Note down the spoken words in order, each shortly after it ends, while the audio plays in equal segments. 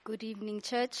Good evening,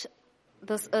 church.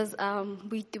 This is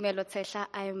Boitumelo Tsehla.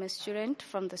 I am a student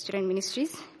from the Student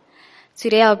Ministries.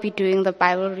 Today I'll be doing the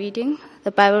Bible reading.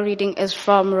 The Bible reading is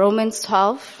from Romans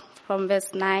 12, from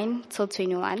verse 9 till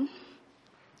 21.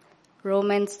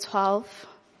 Romans 12,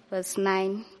 verse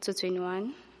 9 to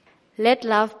 21. Let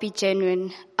love be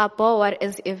genuine. Abhor what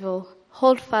is evil.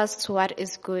 Hold fast to what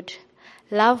is good.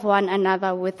 Love one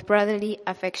another with brotherly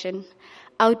affection.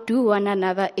 Outdo one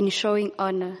another in showing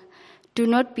honor. Do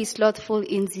not be slothful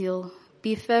in zeal.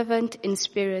 Be fervent in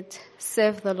spirit.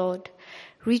 Serve the Lord.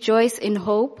 Rejoice in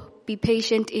hope. Be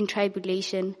patient in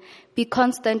tribulation. Be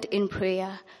constant in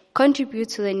prayer. Contribute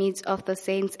to the needs of the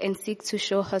saints and seek to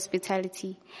show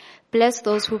hospitality. Bless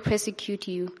those who persecute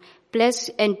you. Bless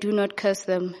and do not curse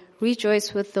them.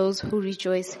 Rejoice with those who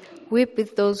rejoice. Weep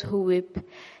with those who weep.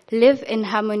 Live in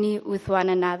harmony with one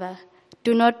another.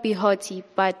 Do not be haughty,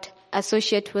 but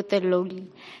associate with the lowly.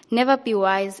 Never be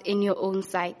wise in your own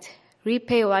sight.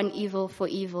 Repay one evil for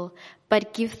evil,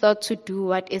 but give thought to do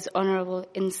what is honorable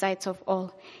in sight of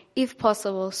all. If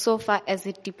possible, so far as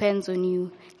it depends on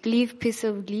you, live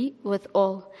peaceably with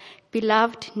all.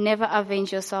 Beloved, never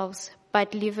avenge yourselves,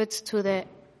 but leave it to the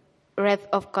wrath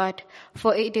of God.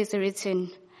 For it is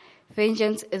written,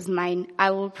 vengeance is mine,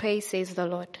 I will pay, says the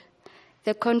Lord.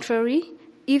 The contrary,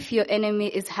 if your enemy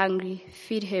is hungry,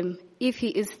 feed him. If he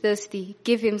is thirsty,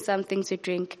 give him something to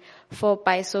drink, for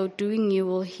by so doing you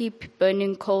will heap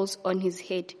burning coals on his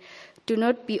head. Do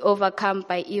not be overcome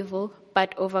by evil,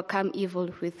 but overcome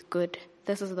evil with good.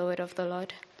 This is the word of the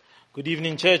Lord. Good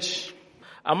evening, church.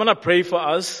 I'm going to pray for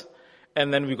us,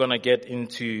 and then we're going to get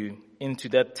into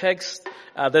that text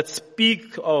that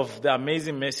speak of the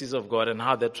amazing mercies of God and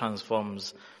how that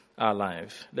transforms our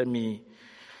life. Let me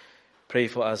pray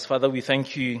for us. Father, we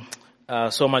thank you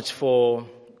so much for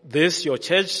this, your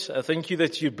church. I thank you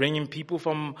that you're bringing people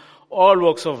from all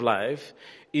walks of life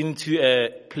into a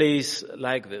place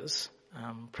like this.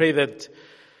 Pray that,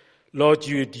 Lord,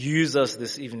 you would use us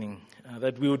this evening,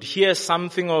 that we would hear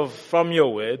something from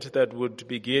your word that would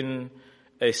begin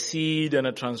a seed and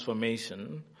a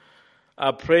transformation.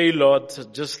 I pray, Lord,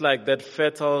 just like that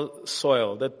fertile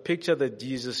soil, that picture that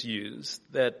Jesus used,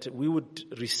 that we would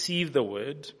receive the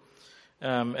word,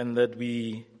 and that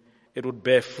it would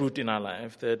bear fruit in our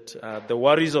life, that the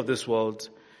worries of this world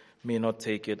may not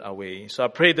take it away. So I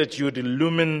pray that you would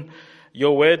illumine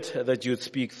your word, that you would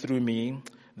speak through me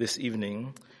this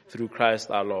evening, through Christ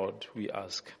our Lord, we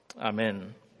ask.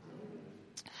 Amen.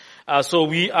 So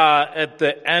we are at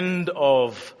the end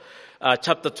of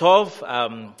chapter 12,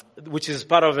 which is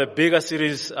part of a bigger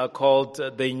series called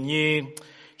The New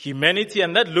Humanity,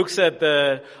 and that looks at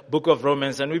the book of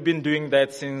Romans, and we've been doing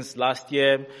that since last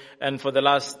year. And for the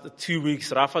last 2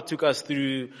 weeks, Rafa took us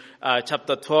through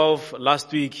chapter 12.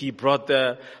 Last week, he brought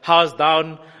the house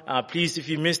down. Please, if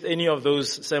you missed any of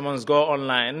those sermons, go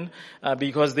online,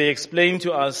 because they explain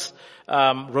to us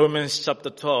Romans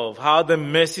chapter 12, how the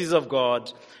mercies of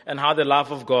God and how the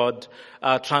love of God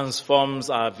transforms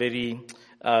our very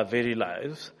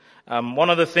lives. One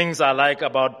of the things I like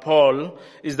about Paul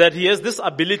is that he has this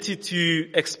ability to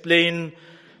explain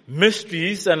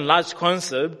mysteries and large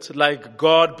concepts, like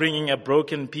God bringing a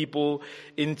broken people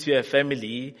into a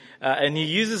family, and he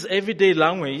uses everyday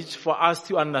language for us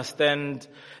to understand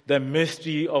the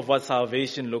mystery of what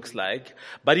salvation looks like.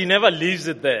 But he never leaves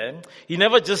it there. He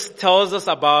never just tells us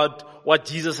about what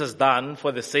Jesus has done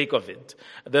for the sake of it.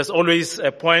 There's always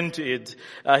a point to it.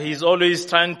 He's always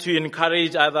trying to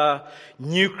encourage other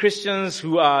new Christians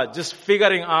who are just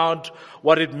figuring out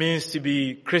what it means to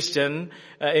be Christian,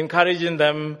 encouraging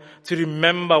them to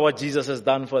remember what Jesus has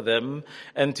done for them,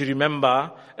 and to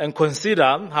remember and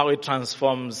consider how it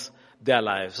transforms their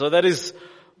lives. So that is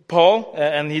Paul,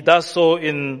 and he does so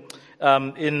in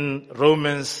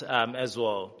Romans as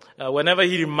well. Whenever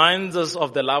he reminds us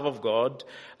of the love of God,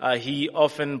 he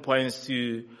often points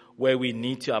to where we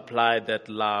need to apply that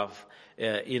love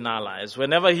in our lives.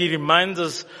 Whenever he reminds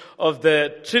us of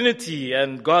the Trinity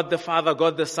and God the Father,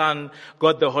 God the Son,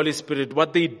 God the Holy Spirit,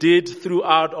 what they did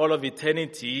throughout all of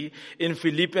eternity, in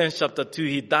Philippians chapter 2,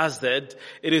 he does that.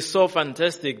 It is so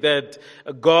fantastic that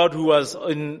God, who was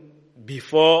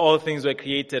before all things were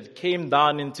created, came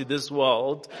down into this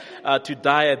world to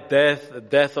die a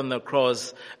death on the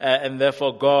cross, and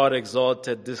therefore God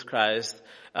exalted this Christ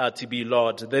to be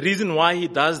Lord. The reason why he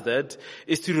does that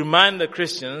is to remind the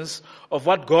Christians of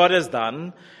what God has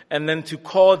done and then to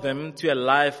call them to a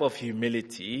life of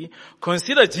humility.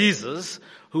 Consider Jesus,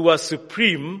 who was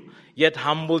supreme, yet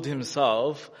humbled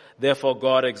himself. Therefore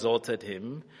God exalted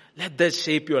him. Let that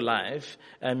shape your life,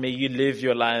 and may you live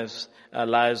your lives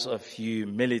of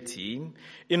humility.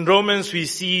 In Romans we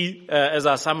see, as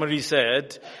our summary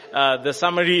said, the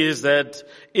summary is that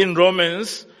in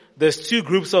Romans there's two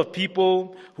groups of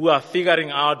people who are figuring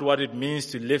out what it means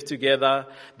to live together.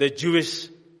 The Jewish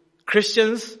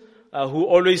Christians, who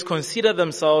always consider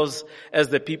themselves as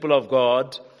the people of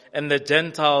God, and the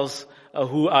Gentiles,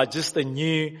 who are just the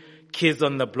new kids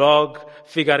on the block,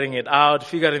 figuring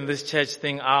this church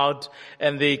thing out,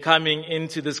 and they coming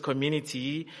into this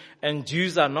community, and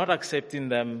Jews are not accepting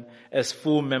them as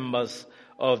full members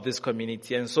of this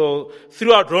community. And so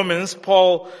throughout Romans,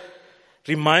 Paul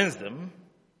reminds them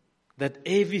that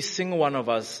every single one of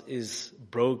us is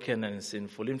broken and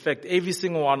sinful. In fact, every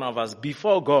single one of us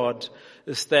before God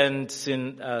stands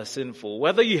sinful.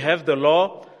 Whether you have the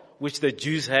law, which the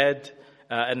Jews had,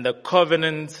 and the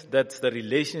covenant, that's the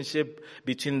relationship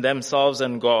between themselves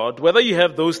and God, whether you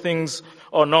have those things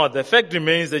or not, the fact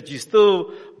remains that you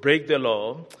still break the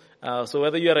law. So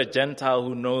whether you're a Gentile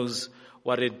who knows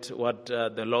what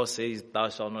the law says, thou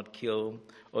shalt not kill,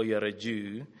 or you're a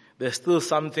Jew, there's still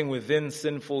something within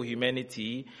sinful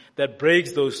humanity that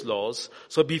breaks those laws.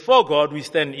 So before God, we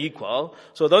stand equal.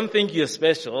 So don't think you're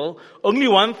special. Only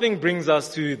one thing brings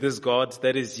us to this God,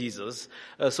 that is Jesus.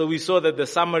 So we saw that the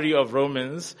summary of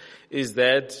Romans is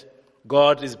that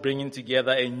God is bringing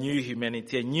together a new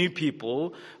humanity, a new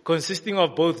people consisting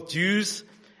of both Jews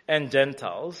and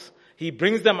Gentiles. He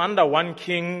brings them under one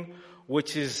king,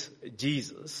 which is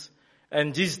Jesus.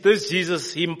 And this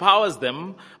Jesus, he empowers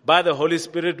them by the Holy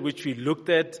Spirit, which we looked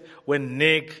at when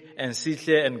Nick and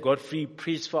Sihle and Godfrey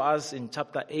preached for us in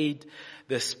chapter 8.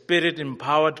 The Spirit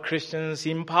empowered Christians.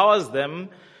 He empowers them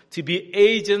to be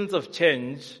agents of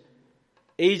change,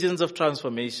 agents of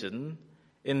transformation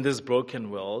in this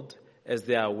broken world as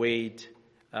they await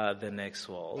the next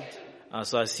world.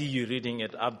 So I see you reading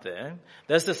it up there.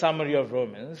 That's the summary of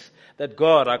Romans. That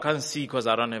God, I can't see because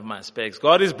I don't have my specs.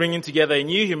 God is bringing together a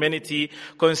new humanity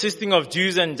consisting of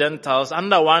Jews and Gentiles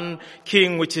under one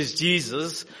king, which is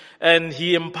Jesus. And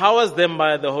he empowers them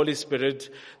by the Holy Spirit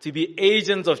to be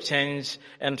agents of change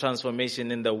and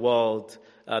transformation in the world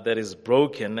that is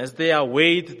broken. As they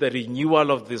await the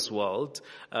renewal of this world,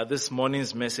 this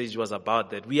morning's message was about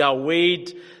that. We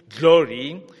await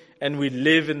glory, and we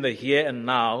live in the here and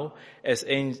now as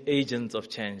agents of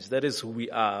change. That is who we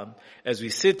are. As we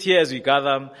sit here, as we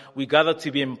gather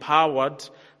to be empowered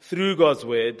through God's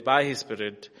word by His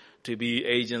Spirit to be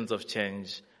agents of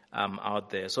change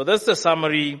out there. So that's the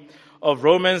summary of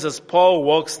Romans as Paul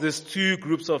walks these two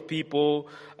groups of people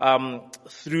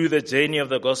through the journey of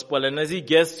the gospel. And as he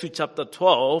gets to chapter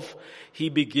 12, he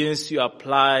begins to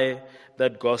apply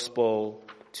that gospel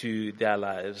to their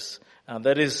lives. And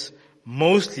that is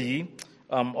mostly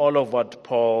all of what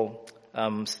Paul's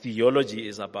theology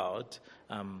is about,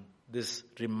 this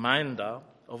reminder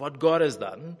of what God has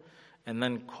done and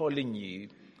then calling you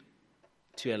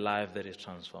to a life that is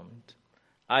transformed.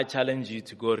 I challenge you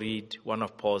to go read one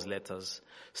of Paul's letters.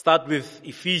 Start with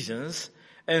Ephesians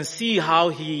and see how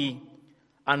he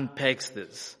unpacks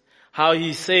this. How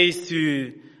he says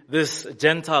to these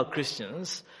Gentile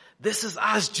Christians, this is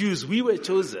us Jews, we were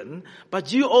chosen,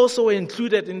 but you also were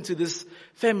included into this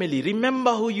family.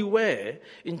 Remember who you were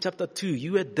in chapter 2.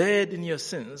 You were dead in your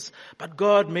sins, but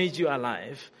God made you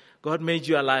alive. God made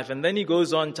you alive. And then he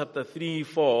goes on, chapter 3,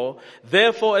 4.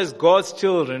 Therefore, as God's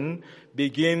children,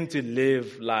 begin to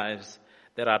live lives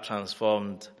that are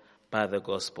transformed by the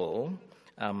gospel.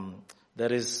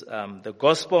 That is the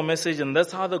gospel message, and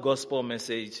that's how the gospel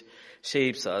message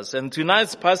shapes us. And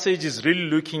tonight's passage is really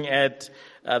looking at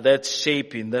that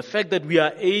shaping, the fact that we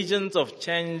are agents of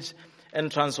change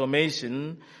and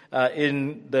transformation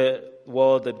in the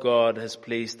world that God has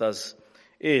placed us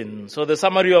in. So the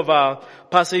summary of our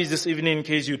passage this evening, in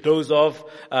case you doze off,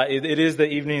 it is the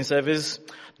evening service.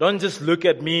 Don't just look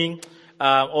at me.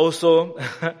 Also,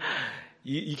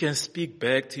 you can speak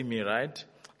back to me, right?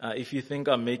 If you think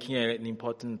I'm making an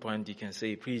important point, you can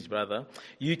say, preach, brother.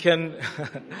 You can,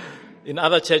 in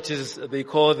other churches, they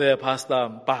call their pastor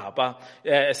Papa.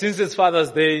 Since it's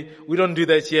Father's Day, we don't do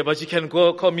that here, but you can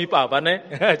go call me Papa,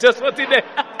 ne? Just for today.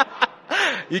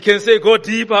 You can say, go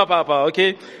deeper, Papa,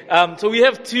 okay? So we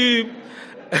have two,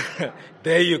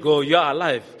 there you go, you're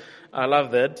alive. I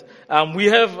love that. We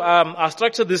have our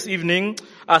structure this evening,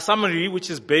 a summary which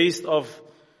is based off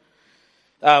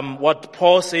what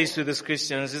Paul says to these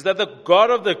Christians, is that the God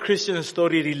of the Christian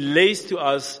story relates to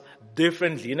us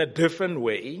differently, in a different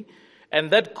way,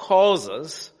 and that calls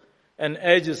us and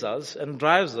urges us and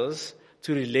drives us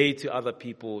to relate to other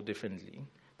people differently.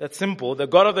 That's simple. The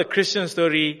God of the Christian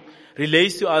story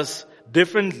relates to us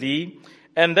differently,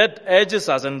 and that urges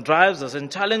us and drives us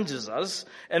and challenges us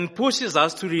and pushes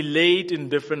us to relate in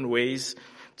different ways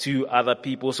to other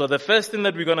people. So the first thing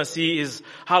that we're going to see is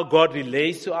how God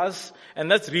relates to us, and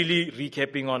that's really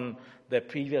recapping on the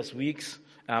previous weeks.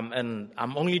 And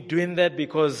I'm only doing that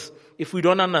because if we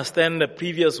don't understand the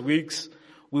previous weeks,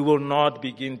 we will not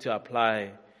begin to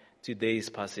apply today's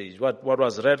passage. What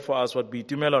was read for us, what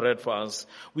Bitumelo read for us,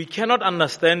 we cannot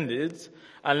understand it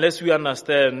unless we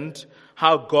understand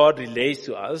how God relates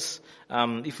to us.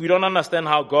 If we don't understand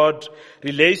how God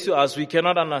relates to us, we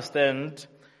cannot understand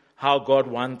how God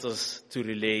wants us to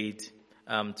relate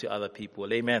to other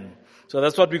people. Amen. So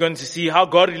that's what we're going to see, how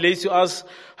God relates to us,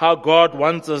 how God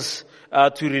wants us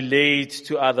to relate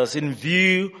to others in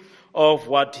view of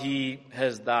what He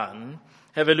has done.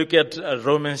 Have a look at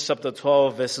Romans chapter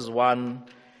 12 verses 1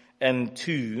 and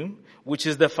 2, which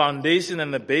is the foundation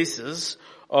and the basis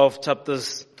of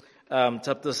chapters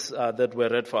that were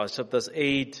read for us, chapters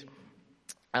 8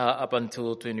 up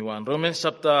until 21. Romans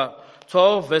chapter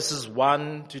 12 verses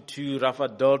 1 to 2, Rafa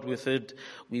dealt with it.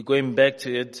 We're going back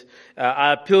to it.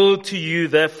 I appeal to you,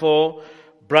 therefore,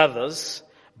 brothers,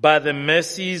 by the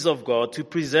mercies of God, to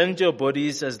present your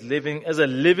bodies as a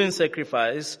living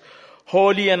sacrifice,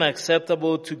 holy and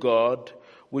acceptable to God,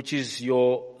 which is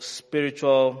your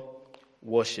spiritual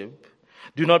worship.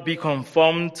 Do not be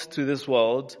conformed to this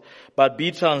world, but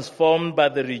be transformed by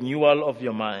the renewal of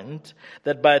your mind,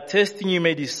 that by testing you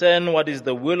may discern what is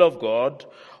the will of God,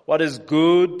 what is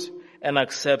good and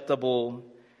acceptable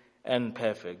and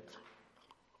perfect.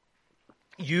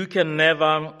 You can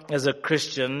never, as a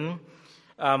Christian,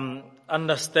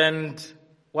 understand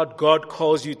what God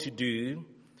calls you to do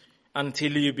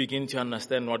until you begin to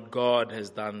understand what God has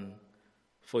done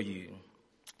for you.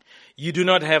 You do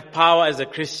not have power as a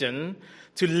Christian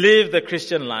to live the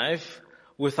Christian life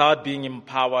without being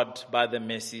empowered by the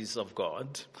mercies of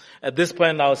God. At this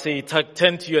point, I'll say,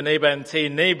 turn to your neighbor and say,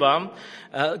 neighbor,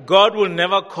 God will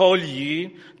never call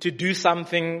you to do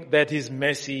something that His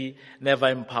mercy never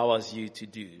empowers you to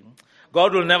do.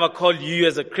 God will never call you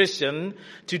as a Christian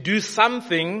to do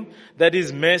something that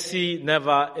His mercy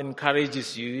never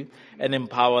encourages you and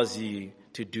empowers you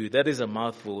to do. That is a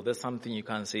mouthful. That's something you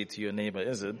can't say to your neighbor,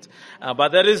 is it?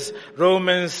 But that is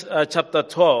Romans chapter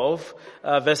 12,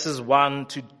 verses 1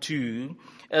 to 2,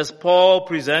 as Paul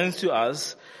presents to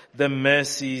us the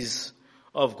mercies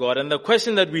of God. And the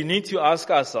question that we need to ask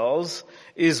ourselves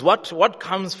is what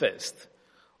comes first?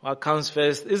 What comes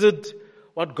first? Is it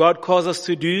what God calls us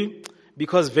to do?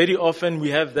 Because very often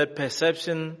we have that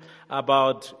perception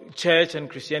about church and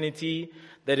Christianity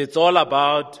that it's all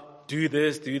about do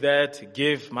this, do that,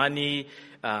 give money,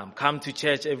 come to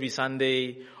church every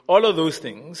Sunday, all of those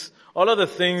things, all of the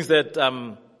things that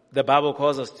the Bible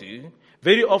calls us to.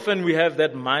 Very often we have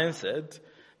that mindset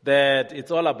that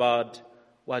it's all about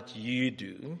what you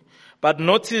do. But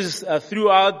notice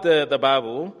throughout the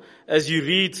Bible, as you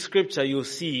read scripture, you'll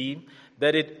see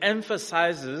that it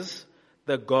emphasizes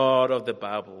the God of the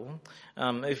Bible.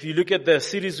 If you look at the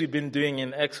series we've been doing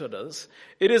in Exodus,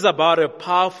 it is about a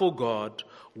powerful God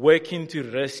working to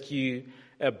rescue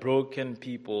a broken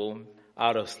people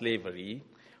out of slavery.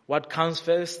 What comes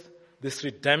first? This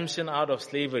redemption out of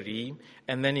slavery,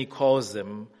 and then He calls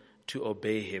them to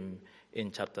obey Him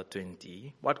in chapter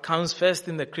 20. What comes first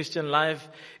in the Christian life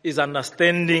is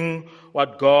understanding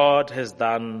what God has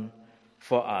done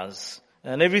for us.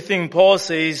 And everything Paul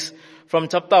says from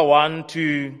chapter 1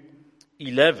 to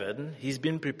 11, he's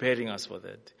been preparing us for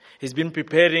that. He's been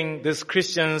preparing these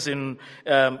Christians in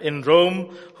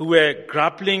Rome who were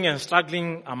grappling and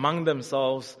struggling among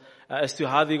themselves as to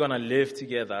how they're going to live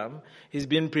together. He's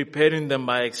been preparing them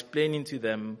by explaining to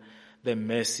them the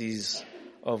mercies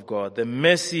of God, the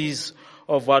mercies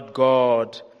of what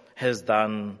God has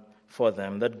done for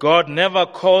them. That God never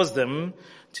calls them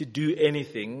to do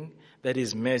anything that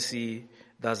His mercy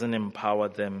doesn't empower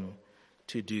them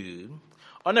to do.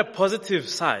 On a positive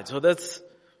side, so that's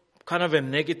kind of a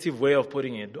negative way of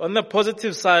putting it. On the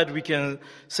positive side, we can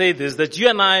say this, that you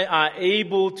and I are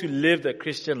able to live the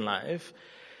Christian life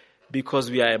because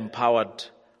we are empowered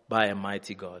by a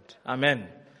mighty God. Amen.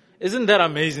 Isn't that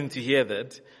amazing to hear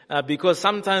that? Because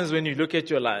sometimes when you look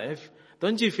at your life,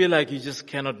 don't you feel like you just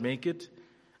cannot make it?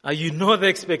 You know the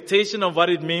expectation of what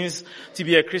it means to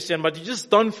be a Christian, but you just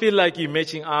don't feel like you're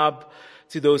matching up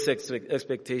to those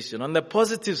expectations. On the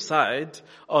positive side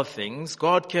of things,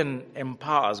 God can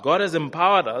empower us. God has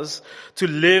empowered us to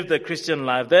live the Christian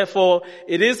life. Therefore,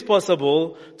 it is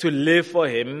possible to live for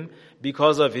Him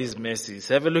because of his mercies.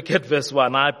 Have a look at verse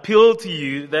 1. I appeal to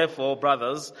you, therefore,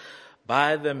 brothers,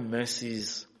 by the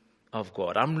mercies of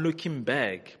God. I'm looking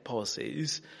back, Paul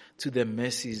says, to the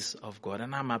mercies of God.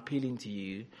 And I'm appealing to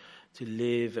you to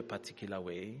live a particular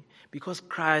way. Because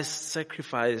Christ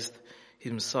sacrificed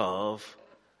himself,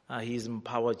 he's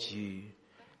empowered you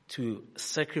to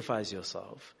sacrifice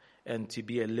yourself and to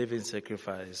be a living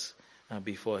sacrifice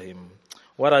before him.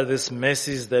 What are these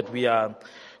mercies that we are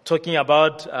talking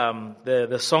about?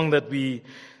 The song that we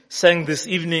sang this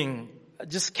evening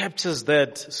just captures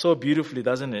that so beautifully,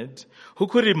 doesn't it? Who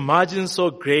could imagine so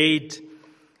great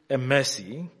a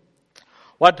mercy?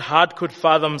 What heart could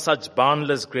fathom such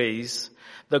boundless grace?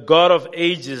 The God of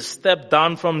ages stepped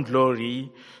down from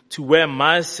glory to wear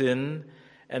my sin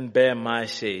and bear my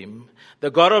shame.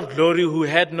 The God of glory who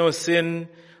had no sin,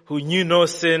 who knew no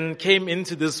sin, came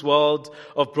into this world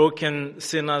of broken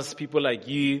sinners, people like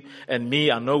you and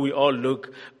me. I know we all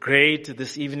look great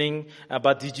this evening,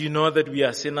 but did you know that we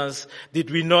are sinners? Did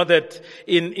we know that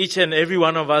in each and every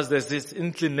one of us there's this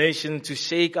inclination to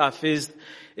shake our fist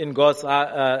in God's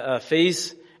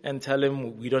face and tell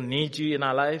him we don't need you in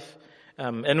our life?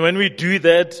 And when we do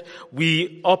that,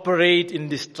 we operate in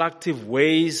destructive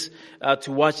ways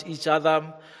towards each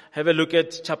other. Have a look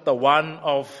at chapter 1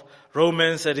 of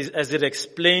Romans as it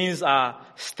explains our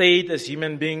state as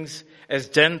human beings, as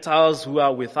Gentiles who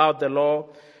are without the law.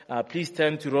 Please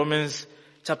turn to Romans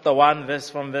chapter 1,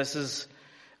 verses.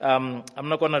 I'm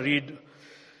not going to read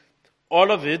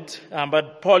all of it,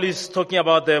 but Paul is talking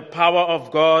about the power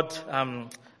of God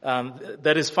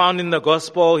that is found in the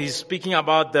gospel. He's speaking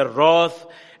about the wrath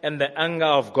and the anger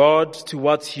of God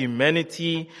towards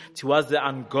humanity, towards the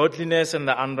ungodliness and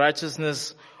the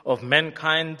unrighteousness of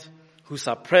mankind who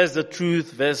suppress the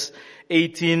truth. Verse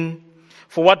 18.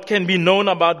 For what can be known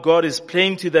about God is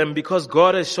plain to them because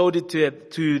God has showed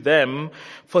it to them.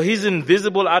 For his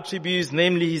invisible attributes,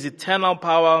 namely his eternal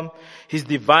power, his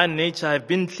divine nature, have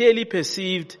been clearly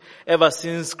perceived ever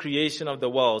since creation of the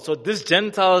world. So these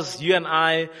Gentiles, you and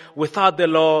I, without the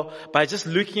law, by just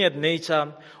looking at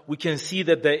nature, we can see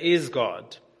that there is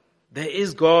God. There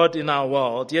is God in our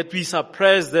world, yet we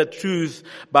suppress the truth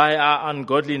by our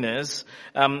ungodliness.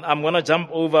 I'm going to jump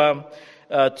over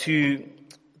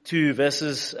to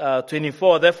verses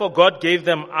 24. Therefore God gave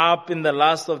them up in the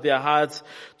lust of their hearts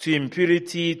to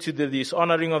impurity, to the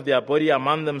dishonoring of their body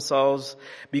among themselves,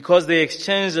 because they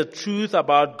exchanged the truth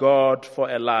about God for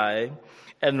a lie,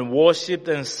 and worshipped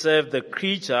and served the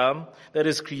creature, that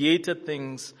is created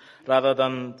things, rather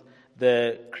than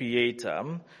the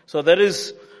Creator. So that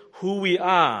is who we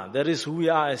are. That is who we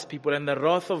are as people. And the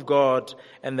wrath of God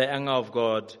and the anger of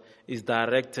God is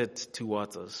directed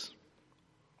towards us.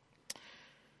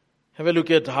 Have a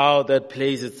look at how that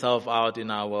plays itself out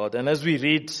in our world. And as we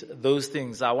read those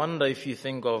things, I wonder if you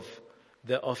think of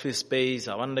the office space.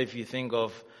 I wonder if you think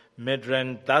of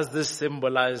Midrand. Does this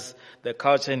symbolize the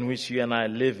culture in which you and I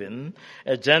live in?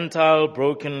 A Gentile,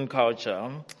 broken culture.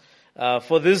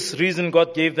 For this reason,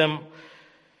 God gave them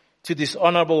to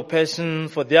dishonorable passion,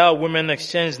 for their women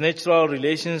exchanged natural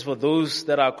relations for those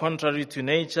that are contrary to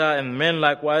nature, and men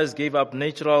likewise gave up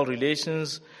natural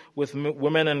relations with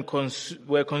women and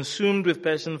were consumed with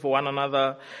passion for one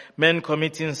another, men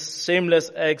committing shameless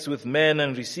acts with men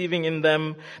and receiving in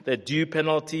them the due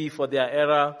penalty for their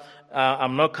error.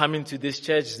 I'm not coming to this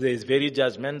church that is very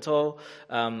judgmental.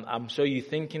 I'm sure you're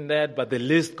thinking that, but the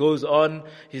list goes on.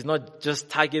 He's not just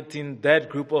targeting that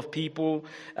group of people.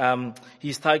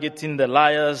 He's targeting the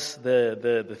liars,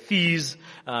 the thieves.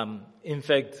 In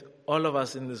fact, all of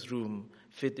us in this room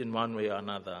fit in one way or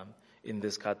another in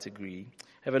this category.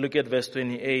 Have a look at verse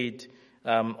 28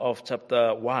 of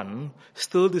chapter 1,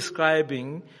 still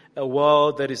describing a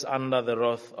world that is under the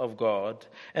wrath of God.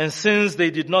 And since they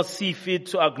did not see fit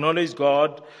to acknowledge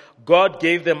God, God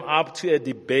gave them up to a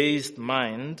debased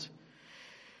mind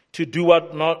to do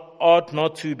what ought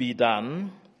not to be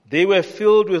done. They were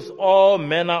filled with all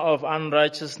manner of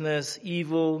unrighteousness,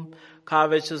 evil,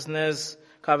 covetousness.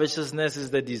 Covetousness is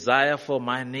the desire for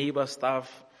my neighbor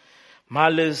stuff.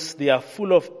 Malice, they are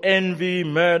full of envy,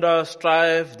 murder,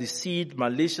 strife, deceit,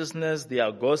 maliciousness. They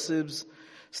are gossips,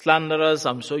 slanderers.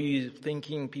 I'm sure you're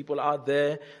thinking people out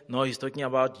there. No, he's talking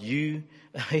about you.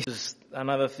 Just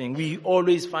another thing. We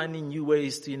always finding new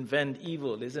ways to invent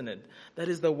evil, isn't it? That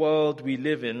is the world we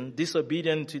live in.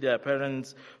 Disobedient to their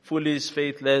parents, foolish,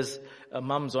 faithless.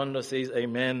 Mom Zondo says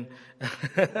amen.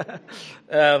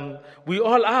 We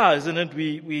all are, isn't it?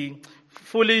 We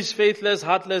foolish, faithless,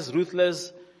 heartless,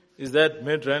 ruthless. Is that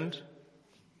Midrand?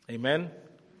 Amen?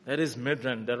 That is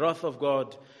Midrand. The wrath of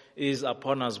God is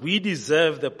upon us. We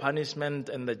deserve the punishment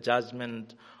and the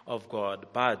judgment of God.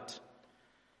 But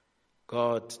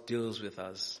God deals with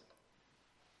us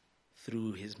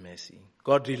through his mercy.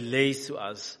 God relates to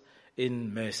us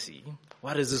in mercy.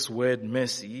 What is this word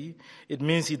mercy? It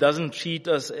means he doesn't treat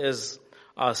us as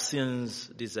our sins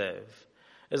deserve.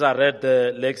 As I read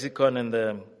the lexicon and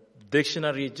the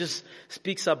dictionary, it just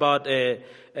speaks about a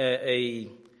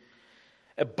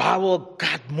bowel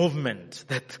gut movement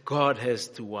that God has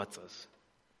towards us,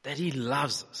 that he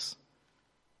loves us.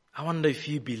 I wonder if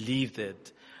you believe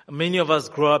that. Many of us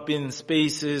grow up in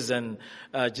spaces and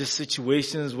just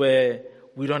situations where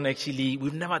we've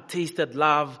never tasted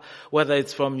love, whether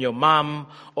it's from your mom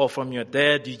or from your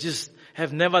dad. You just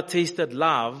have never tasted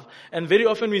love. And very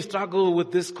often we struggle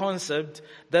with this concept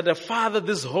that a Father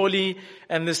this holy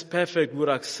and this perfect would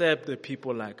accept the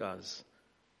people like us.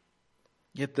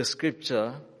 Yet the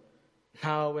scripture,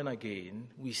 now and again,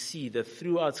 we see that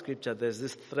throughout scripture there's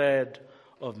this thread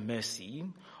of mercy,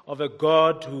 of a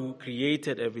God who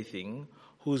created everything,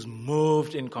 who's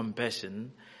moved in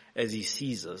compassion as he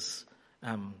sees us.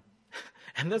 And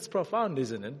that's profound,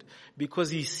 isn't it? Because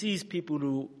he sees people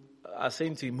who are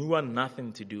saying to him, we want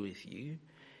nothing to do with you,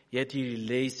 yet he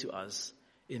relates to us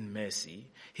in mercy.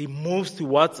 He moves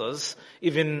towards us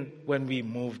even when we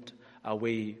moved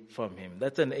away from him.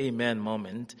 That's an amen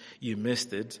moment. You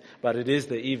missed it, but it is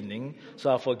the evening, so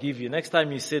I'll forgive you. Next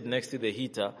time you sit next to the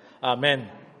heater, amen.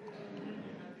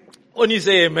 When you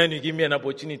say amen, you give me an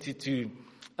opportunity to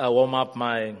warm up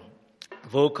my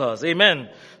vocals. Amen.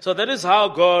 So that is how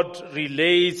God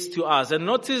relates to us. And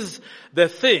notice the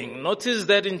thing. Notice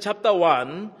that in chapter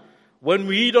 1, when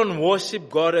we don't worship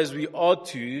God as we ought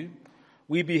to,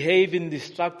 we behave in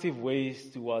destructive ways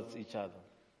towards each other.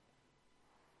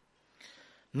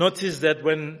 Notice that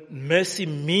when mercy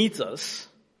meets us,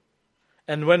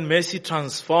 and when mercy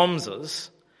transforms us,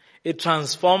 it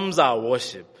transforms our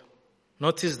worship.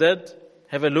 Notice that.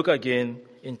 Have a look again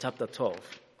in chapter 12.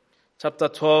 Chapter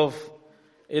 12,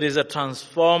 it is a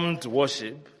transformed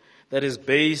worship that is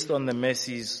based on the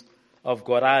mercies of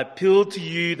God. I appeal to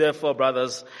you, therefore,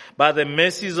 brothers, by the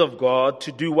mercies of God,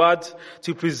 to do what?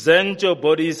 To present your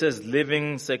bodies as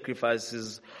living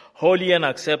sacrifices, holy and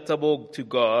acceptable to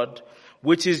God,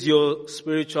 which is your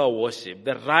spiritual worship.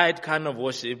 The right kind of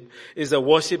worship is a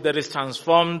worship that is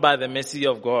transformed by the mercy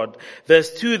of God.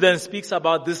 Verse 2 then speaks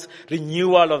about this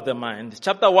renewal of the mind.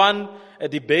 Chapter 1, a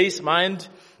debased mind.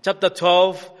 Chapter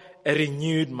 12, a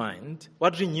renewed mind.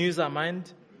 What renews our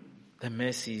mind? The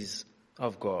mercies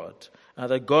of God.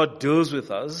 That God deals with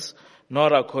us,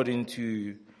 not according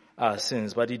to our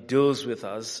sins, but he deals with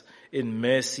us in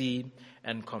mercy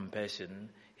and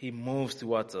compassion. He moves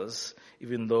towards us,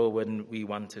 even though when we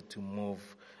wanted to move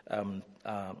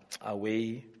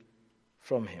away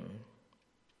from him.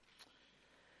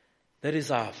 That is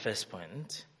our first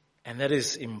point, and that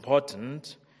is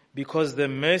important because the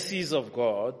mercies of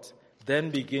God then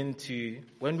begin to,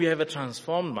 when we have a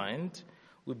transformed mind,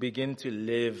 we begin to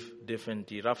live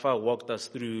differently. Rafa walked us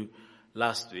through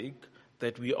last week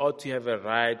that we ought to have a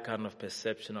right kind of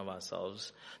perception of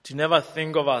ourselves, to never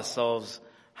think of ourselves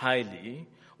highly.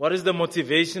 What is the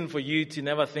motivation for you to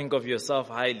never think of yourself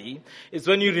highly? It's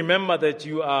when you remember that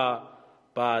you are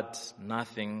but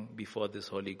nothing before this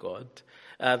holy God.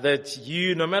 That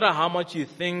you, no matter how much you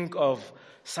think of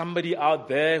somebody out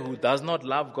there who does not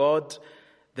love God,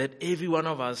 that every one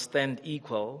of us stand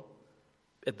equal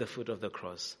at the foot of the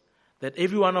cross. That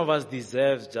every one of us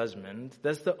deserves judgment.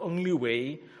 That's the only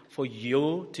way for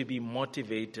you to be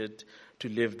motivated to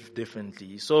live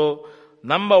differently. So,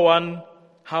 number one,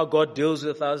 how God deals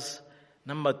with us.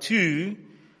 Number two,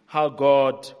 how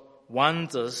God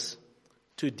wants us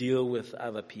to deal with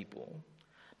other people.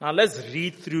 Now let's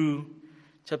read through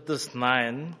chapters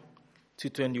 9 to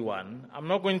 21. I'm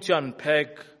not going to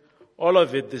unpack all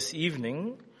of it this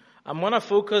evening. I'm going to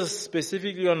focus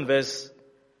specifically on verse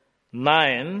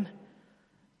 9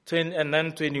 and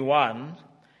then 21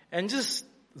 and just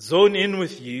zone in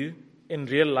with you in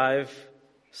real life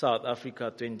South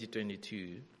Africa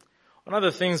 2022. One of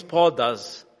the things Paul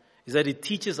does is that he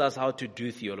teaches us how to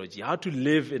do theology, how to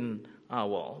live in our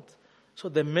world. So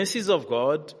the mercies of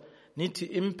God need to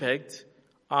impact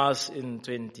us in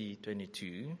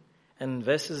 2022. And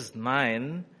verses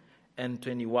 9 and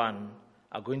 21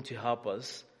 are going to help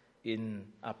us in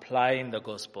applying the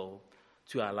gospel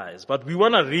to our lives. But we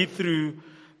want to read through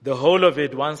the whole of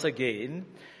it once again.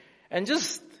 And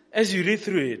just as you read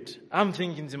through it, I'm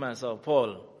thinking to myself,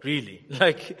 Paul, really?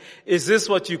 Is this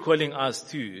what you're calling us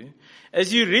to?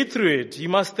 As you read through it, you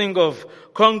must think of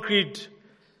concrete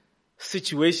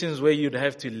situations where you'd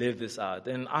have to live this out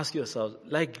and ask yourself,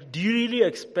 do you really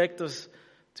expect us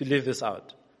to live this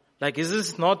out? Is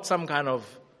this not some kind of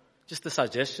just a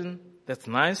suggestion that's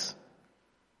nice?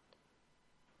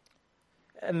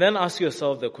 And then ask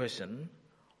yourself the question,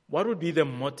 what would be the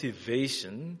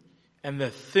motivation and the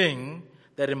thing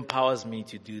that empowers me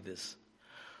to do this?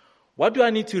 What do I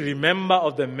need to remember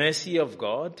of the mercy of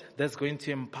God that's going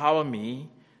to empower me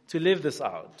to live this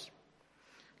out?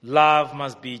 Love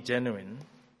must be genuine.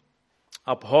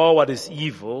 Abhor what is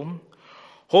evil.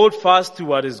 Hold fast to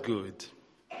what is good.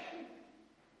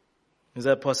 Is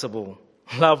that possible?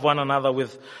 Love one another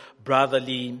with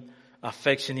brotherly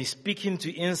affection. He's speaking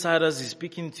to insiders. He's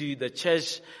speaking to the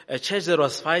church, a church that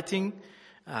was fighting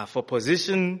for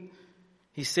position.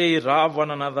 He said, love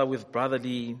one another with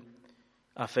brotherly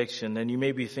affection. And you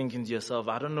may be thinking to yourself,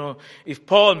 I don't know, if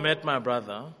Paul met my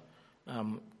brother,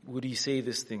 would he say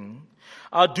this thing?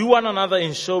 Do one another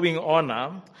in showing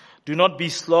honor. Do not be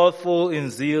slothful in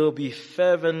zeal. Be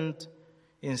fervent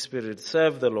in spirit.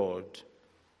 Serve the Lord.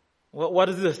 What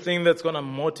is the thing that's going to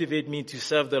motivate me to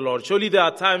serve the Lord? Surely there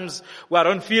are times where I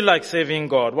don't feel like serving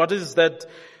God. What is that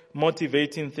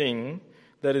motivating thing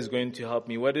that is going to help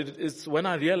me? It's when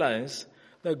I realize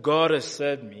that God has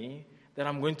served me, that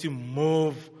I'm going to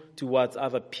move towards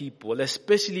other people,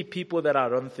 especially people that I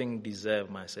don't think deserve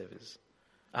my service.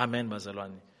 Amen,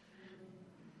 Bazalwane.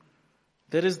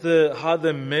 That is how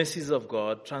the mercies of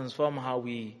God transform how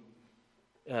we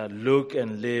look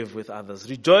and live with others.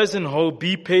 Rejoice in hope,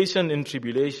 be patient in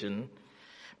tribulation,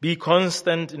 be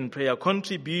constant in prayer,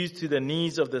 contribute to the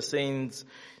needs of the saints,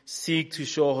 seek to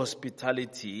show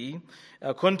hospitality.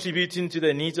 Contributing to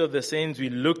the needs of the saints, we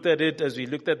looked at it as we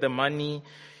looked at the money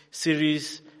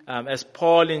series, as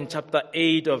Paul in chapter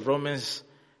 8 of 2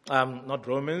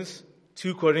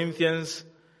 Corinthians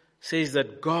says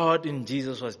that God in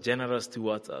Jesus was generous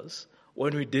towards us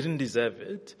when we didn't deserve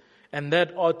it. And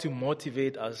that ought to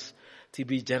motivate us to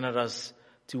be generous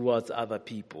towards other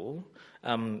people.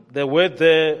 The word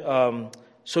there,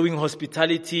 showing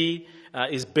hospitality,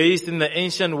 is based in the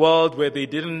ancient world where they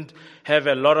didn't have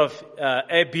a lot of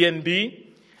Airbnb.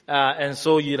 And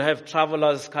so you'd have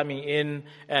travelers coming in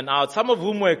and out, some of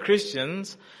whom were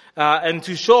Christians. And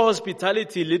to show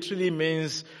hospitality literally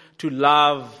means to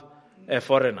love a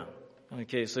foreigner.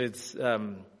 Okay, so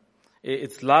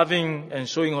it's loving and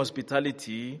showing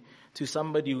hospitality to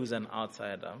somebody who's an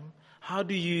outsider.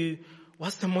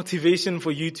 What's the motivation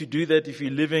for you to do that if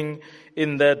you're living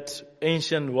in that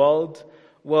ancient world?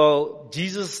 Well,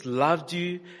 Jesus loved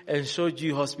you and showed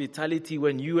you hospitality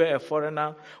when you were a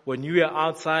foreigner, when you were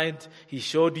outside. He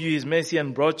showed you His mercy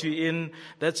and brought you in.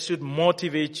 That should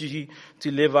motivate you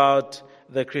to live out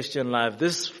the Christian life.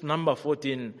 This number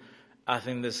 14, I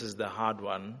think this is the hard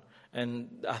one.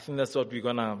 And I think that's what we're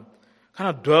going to kind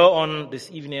of dwell on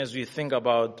this evening as we think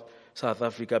about South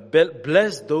Africa.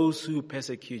 Bless those who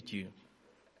persecute you.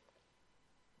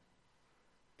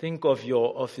 Think of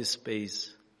your office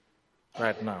space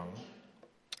right now.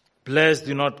 Bless,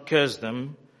 do not curse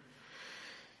them.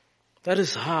 That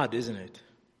is hard, isn't it?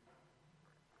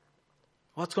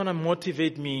 What's going to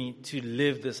motivate me to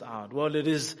live this out? Well, it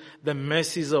is the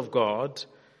mercies of God,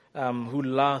 who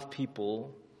love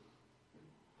people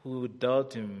who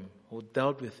dealt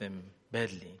with Him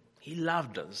badly. He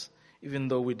loved us, even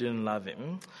though we didn't love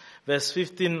Him. Verse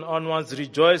 15 onwards,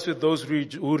 rejoice with those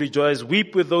who rejoice,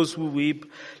 weep with those who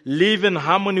weep, live in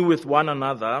harmony with one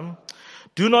another.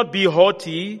 Do not be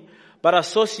haughty, but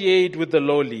associate with the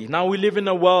lowly. Now we live in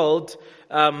a world,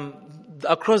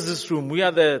 across this room, we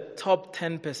are the top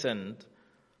 10%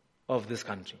 of this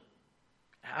country.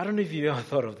 I don't know if you ever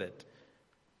thought of that.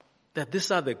 That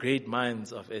these are the great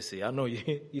minds of SA. I know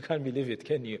you can't believe it,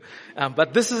 can you?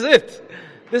 But this is it.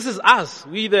 This is us.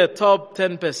 We the top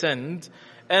 10%.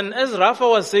 And as Rafa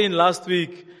was saying last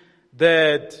week,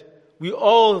 that we are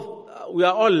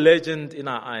all legends in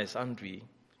our eyes, aren't we?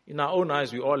 In our own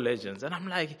eyes, we're all legends. And I'm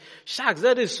like, shucks,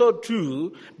 that is so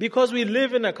true, because we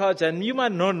live in a culture, and you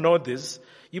might not know this,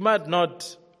 you might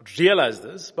not realize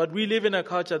this, but we live in a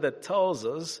culture that tells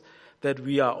us that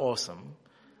we are awesome.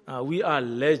 We are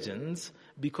legends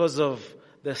because of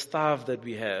the stuff that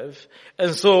we have.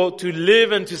 And so to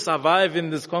live and to survive in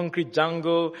this concrete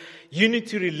jungle, you need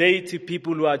to relate to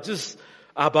people who are just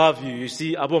above you. You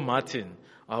see, Abo Martin,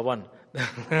 one.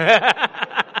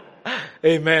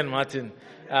 Amen, Martin.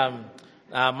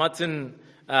 Martin,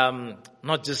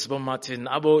 not just Abo Martin.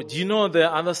 Abo, do you know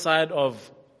the other side of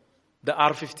the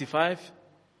R55?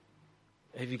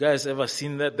 Have you guys ever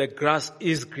seen that? The grass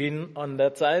is green on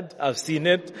that side. I've seen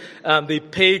it. They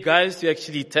pay guys to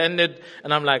actually tend it.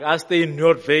 And I'm like, I stay in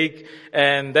Noordwijk,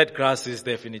 and that grass is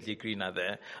definitely greener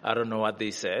there. I don't know what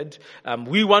they said.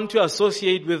 We want to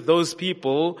associate with those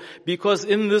people because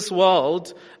in this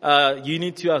world, you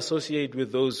need to associate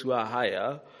with those who are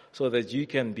higher so that you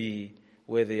can be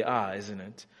where they are, isn't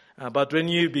it? But when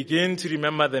you begin to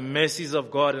remember the mercies of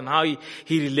God and how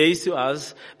He relates to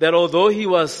us, that although He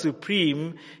was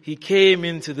supreme, He came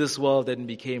into this world and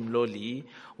became lowly.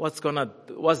 What's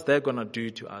that gonna do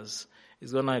to us?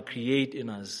 It's gonna create in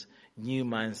us new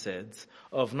mindsets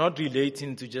of not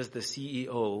relating to just the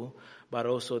CEO, but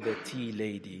also the tea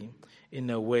lady in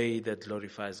a way that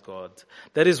glorifies God.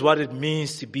 That is what it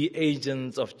means to be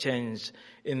agents of change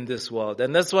in this world.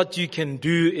 And that's what you can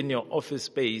do in your office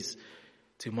space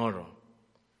tomorrow,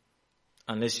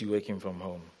 unless you're working from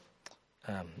home.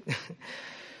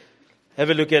 Have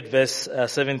a look at verse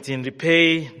 17.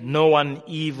 Repay no one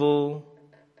evil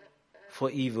for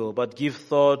evil, but give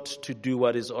thought to do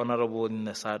what is honorable in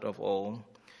the sight of all.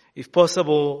 If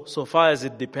possible, so far as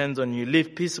it depends on you,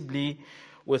 live peaceably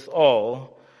with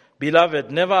all. Beloved,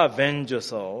 never avenge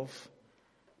yourself,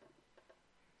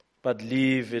 but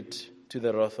leave it to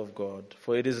the wrath of God.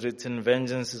 For it is written,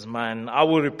 vengeance is mine, I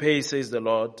will repay, says the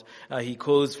Lord. He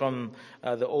quotes from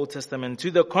the Old Testament.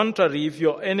 To the contrary, if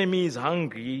your enemy is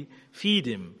hungry, feed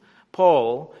him.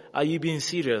 Paul, are you being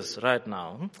serious right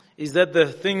now? Is that the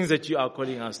things that you are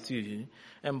calling us to?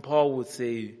 And Paul would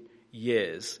say,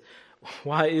 yes.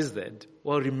 Why is that?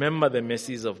 Well, remember the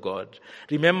mercies of God.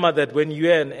 Remember that when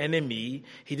you are an enemy,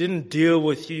 He didn't deal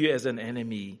with you as an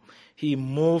enemy. He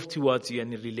moved towards you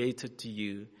and He related to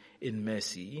you in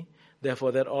mercy.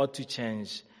 Therefore, that ought to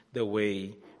change the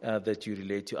way that you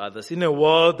relate to others. In a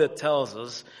world that tells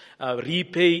us,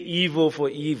 repay evil for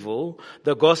evil,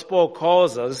 the gospel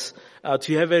calls us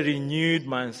to have a renewed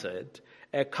mindset,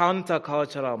 a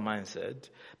countercultural mindset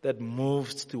that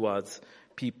moves towards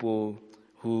people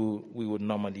who we would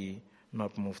normally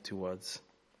not move towards.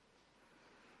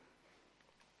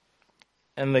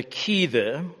 And the key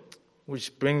there,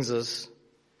 which brings us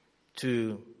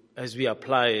to, as we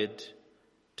apply it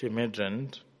to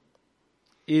Midrand,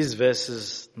 is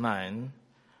verses 9,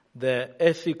 the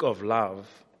ethic of love.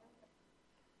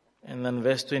 And then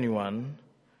verse 21,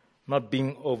 not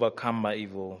being overcome by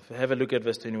evil. Have a look at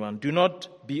verse 21. Do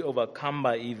not be overcome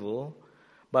by evil,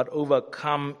 but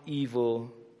overcome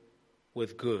evil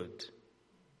with good.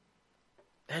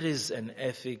 That is an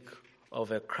ethic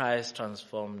of a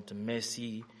Christ-transformed,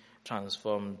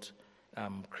 mercy-transformed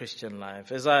Christian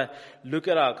life. As I look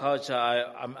at our culture,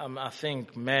 I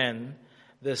think, man,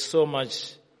 there's so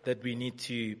much that we need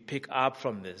to pick up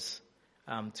from this.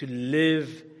 To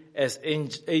live as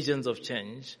agents of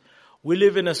change. We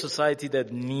live in a society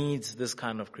that needs this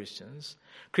kind of Christians.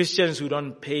 Christians who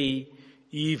don't pay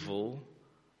evil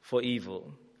for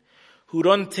evil. Who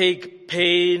don't take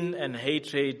pain and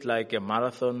hatred like a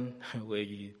marathon where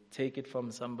you take it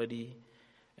from somebody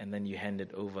and then you hand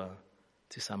it over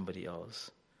to somebody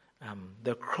else.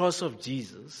 The cross of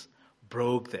Jesus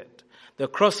broke that. The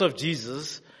cross of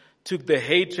Jesus took the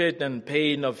hatred and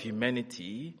pain of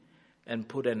humanity and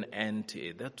put an end to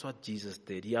it. That's what Jesus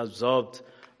did. He absorbed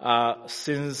our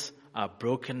sins, our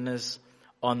brokenness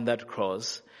on that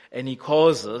cross, and He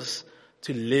calls us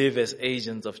to live as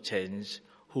agents of change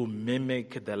who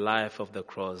mimic the life of the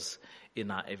cross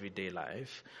in our everyday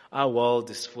life. Our world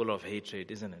is full of hatred,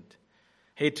 isn't it?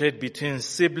 Hatred between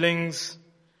siblings,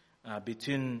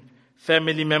 between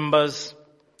family members.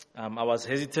 I was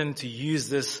hesitant to use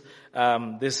this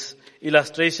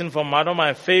illustration from one of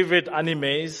my favorite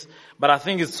animes, but I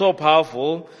think it's so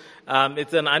powerful.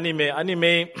 It's an anime.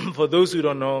 Anime, for those who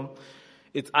don't know,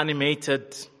 it's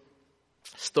animated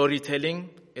storytelling.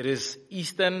 It is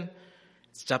Eastern.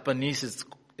 It's Japanese.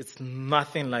 It's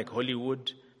nothing like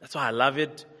Hollywood. That's why I love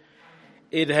it.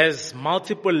 It has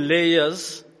multiple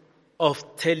layers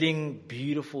of telling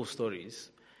beautiful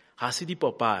stories. Hasidi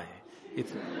Popeye.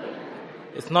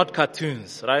 It's not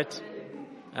cartoons, right?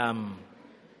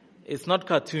 It's not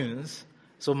cartoons.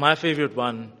 So my favorite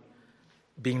one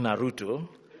being Naruto.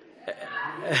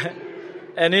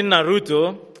 And in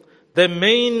Naruto, the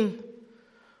main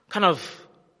kind of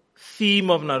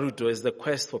theme of Naruto is the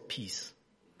quest for peace.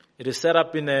 It is set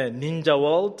up in a ninja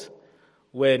world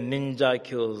where ninja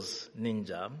kills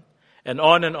ninja. And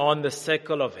on the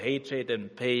cycle of hatred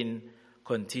and pain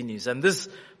continues. And this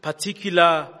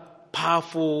particular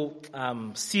powerful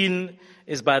scene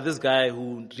is by this guy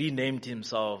who renamed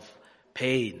himself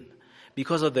Pain.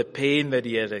 Because of the pain that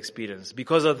he had experienced.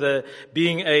 Because of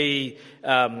being a,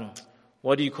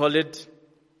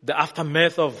 the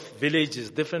aftermath of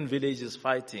villages, different villages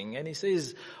fighting. And he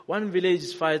says, one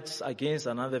village fights against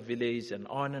another village and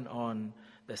on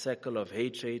the cycle of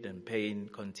hatred and pain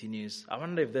continues. I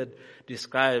wonder if that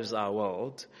describes our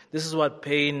world. This is what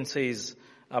Pain says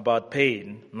about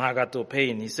pain, Nagato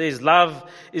Pain. He says, love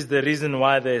is the reason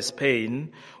why there is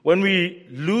pain. When we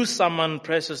lose someone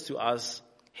precious to us,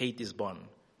 hate is born.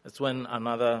 That's when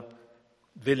another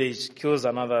village kills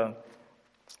a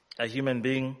human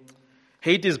being,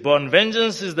 hate is born.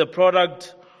 Vengeance is the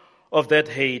product of that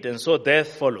hate, and so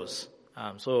death follows.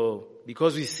 So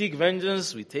because we seek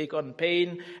vengeance, we take on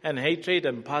pain and hatred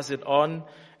and pass it on,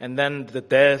 and then the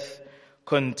death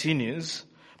continues.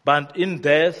 But in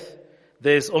death,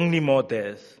 there's only more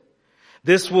death.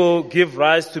 This will give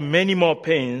rise to many more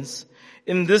pains.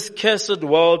 In this cursed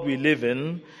world we live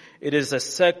in, it is a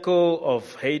circle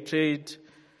of hatred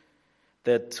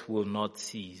that will not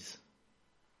cease.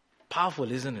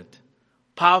 Powerful, isn't it?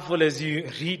 Powerful as you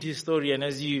read his story and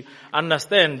as you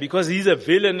understand, because he's a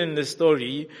villain in the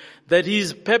story, that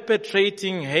he's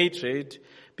perpetrating hatred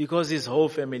because his whole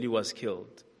family was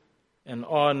killed. And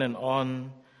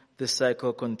on this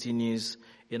cycle continues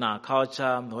in our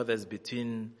culture, whether it's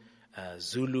between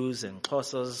Zulus and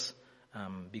Xhosas,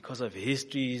 because of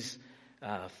histories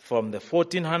from the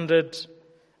 1400s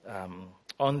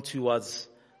on towards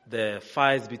the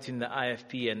fights between the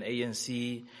IFP and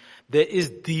ANC. There is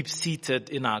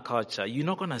deep-seated in our culture. You're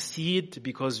not going to see it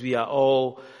because we are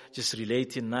all just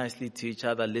relating nicely to each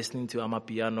other, listening to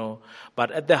Amapiano.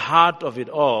 But at the heart of it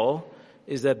all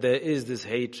is that there is this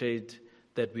hatred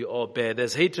that we all bear.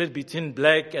 There's hatred between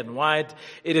black and white.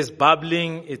 It is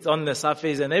bubbling. It's on the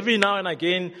surface. And every now and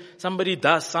again, somebody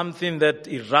does something that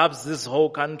erupts this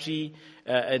whole country.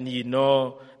 And you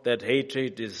know that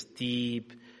hatred is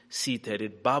deep-seated.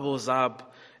 It bubbles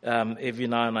up every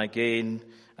now and again.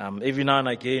 Every now and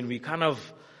again, we kind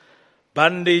of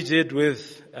bandage it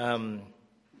with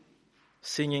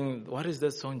singing, what is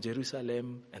that song,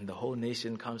 Jerusalem, and the whole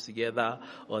nation comes together,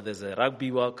 or there's a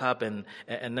Rugby World Cup, and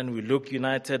then we look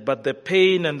united. But the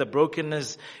pain and the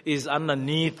brokenness is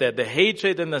underneath that. The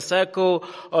hatred and the circle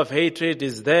of hatred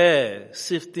is there,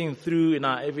 sifting through in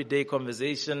our everyday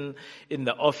conversation, in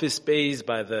the office space,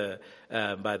 by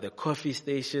the coffee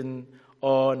station.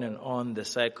 On and on, the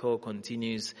cycle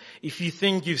continues. If you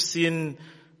think you've seen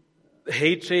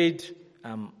hatred,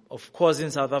 of course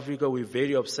in South Africa we're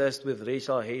very obsessed with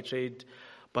racial hatred,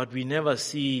 but we never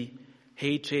see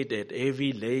hatred at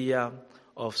every layer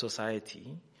of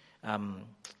society.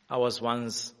 I was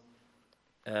once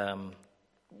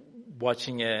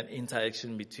watching an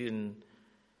interaction between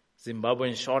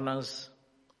Zimbabwean Shonas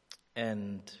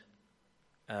and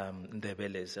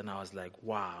Ndebeles, and I was like,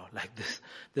 wow, like this,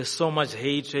 there's so much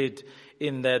hatred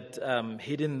in that,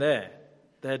 hidden there,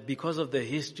 that because of the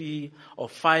history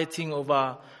of fighting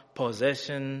over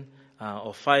possession,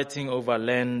 or fighting over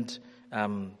land,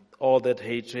 all that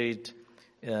hatred,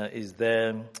 is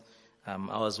there. I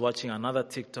was watching another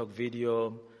TikTok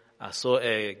video. I saw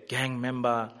a gang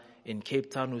member in Cape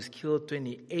Town who's killed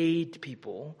 28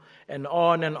 people, and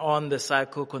on the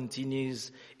cycle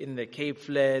continues in the Cape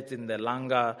Flats, in the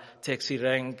Langa taxi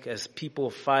rank, as people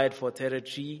fight for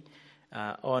territory.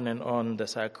 On the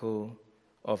cycle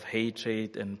of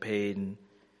hatred and pain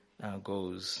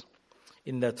goes.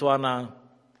 In the Tswana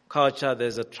culture,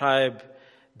 there's a tribe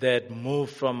that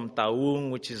moved from Taung,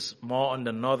 which is more on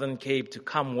the Northern Cape, to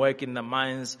come work in the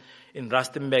mines in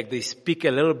Rustenburg. They speak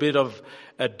a little bit of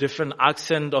a different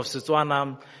accent of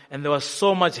Setswana, and there was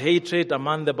so much hatred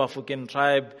among the Bafokeng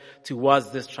tribe towards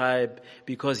this tribe,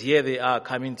 because here they are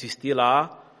coming to steal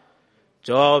our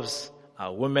jobs,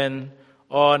 our women,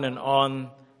 on and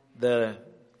on. The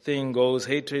thing goes,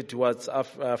 hatred towards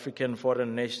African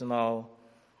foreign national,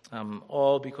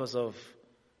 all because of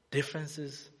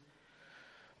differences.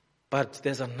 But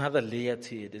there's another layer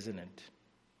to it, isn't it?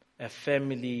 A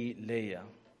family layer,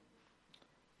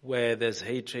 where there's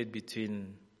hatred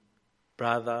between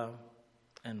brother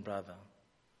and brother.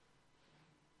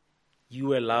 You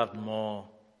were loved more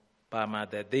by my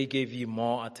dad. They gave you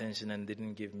more attention and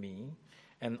didn't give me.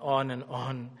 And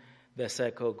on the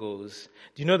cycle goes.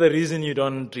 Do you know the reason you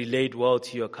don't relate well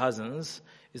to your cousins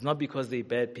is not because they're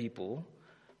bad people,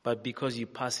 but because you're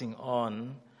passing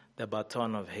on the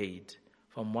baton of hate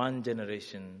from one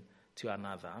generation to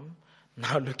another.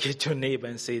 Now look at your neighbor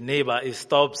and say, neighbor, it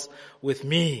stops with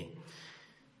me.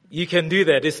 You can do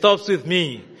that. It stops with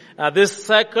me. This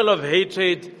cycle of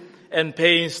hatred and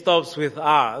pain stops with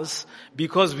us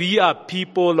because we are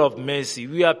people of mercy.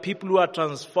 We are people who are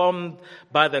transformed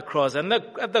by the cross. And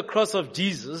at the cross of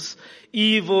Jesus,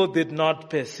 evil did not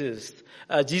persist.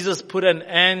 Jesus put an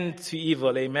end to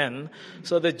evil, amen,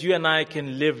 so that you and I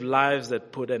can live lives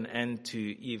that put an end to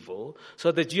evil,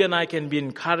 so that you and I can be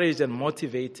encouraged and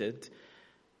motivated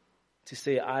to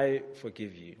say, I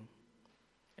forgive you,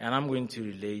 and I'm going to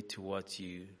relate towards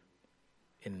you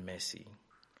in mercy.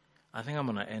 I think I'm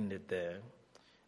going to end it there.